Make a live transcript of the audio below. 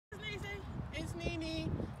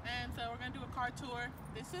So we're gonna do a car tour.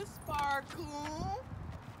 This is Sparkle.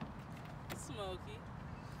 Smokey.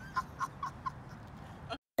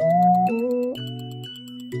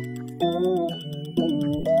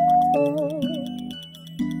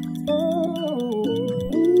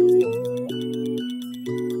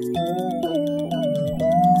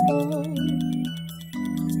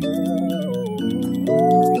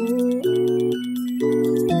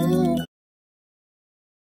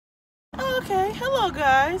 Okay, hello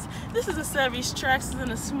guys. This is a Chevy's Trax. It's in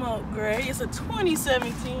a smoke gray. It's a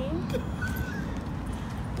 2017,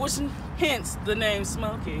 which hence the name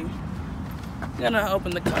Smokey. I'm gonna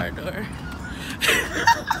open the car door.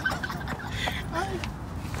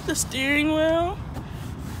 The steering wheel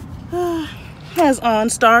has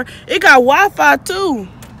OnStar. It got Wi-Fi too.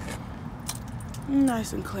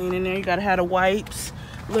 Nice and clean in there. You gotta have the wipes,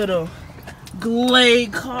 little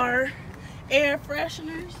Glade car air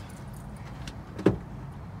fresheners.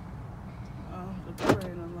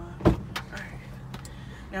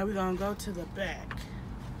 Now we're gonna go to the back.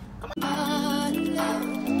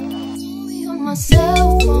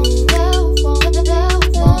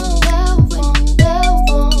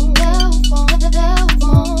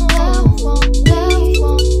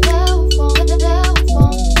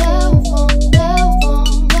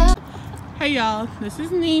 Hey y'all, this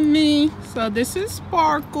is Nene. So this is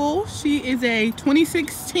Sparkle. She is a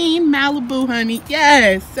 2016 Malibu, honey.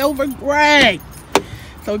 Yes, silver gray.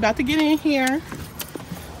 So we're about to get in here.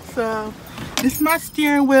 So this is my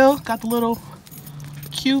steering wheel. Got the little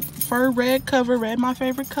cute fur red cover. Red, my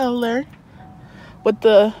favorite color. With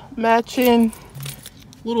the matching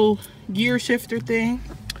little gear shifter thing.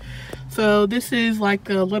 So this is like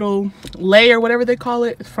a little layer, whatever they call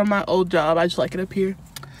it. It's from my old job. I just like it up here.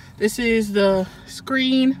 This is the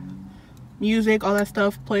screen, music, all that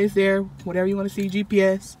stuff plays there. Whatever you want to see,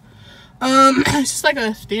 GPS. It's just like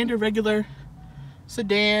a standard regular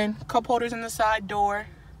sedan. Cup holders in the side door.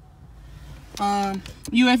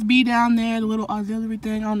 USB down there, the little auxiliary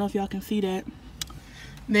thing. I don't know if y'all can see that.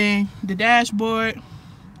 Then the dashboard.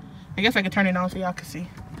 I guess I can turn it on so y'all can see.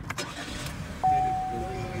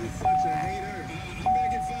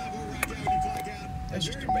 That's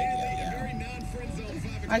just a regular.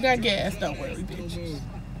 I got gas, don't worry, bitch.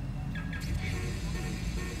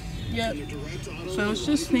 Yep. So it's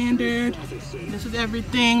just standard. This is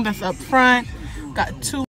everything that's up front. Got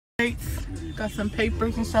two lights. Got some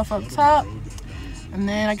papers and stuff up top. And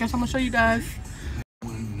then I guess I'm gonna show you guys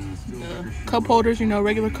the cup holders, you know,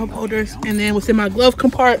 regular cup holders. And then what's in my glove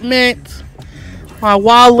compartment, my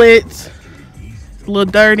wallet. It's a little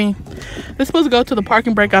dirty. This is supposed to go to the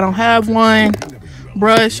parking brake. I don't have one.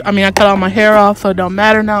 Brush. I mean, I cut all my hair off, so it don't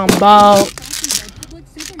matter now. I'm bald.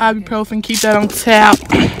 Ibuprofen, keep that on tap.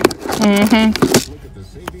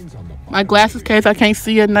 My glasses case, I can't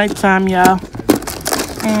see at nighttime, y'all.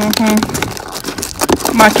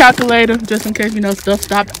 My calculator, just in case, you know, stuff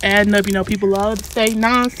stopped adding up. You know, people love to say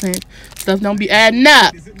nonsense. Stuff don't be adding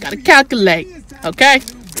up. Gotta calculate, okay?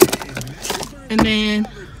 And then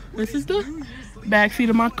this is the back seat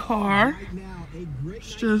of my car.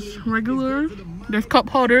 It's just regular. There's cup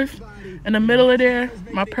holders in the middle of there.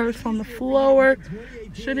 My purse on the floor.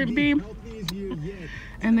 Should it be?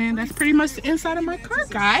 And then that's pretty much the inside of my car,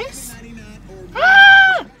 guys.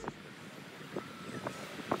 Ah!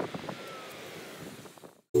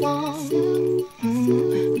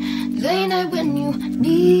 Late night when you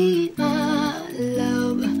need my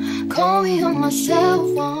love, call me on my cell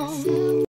phone.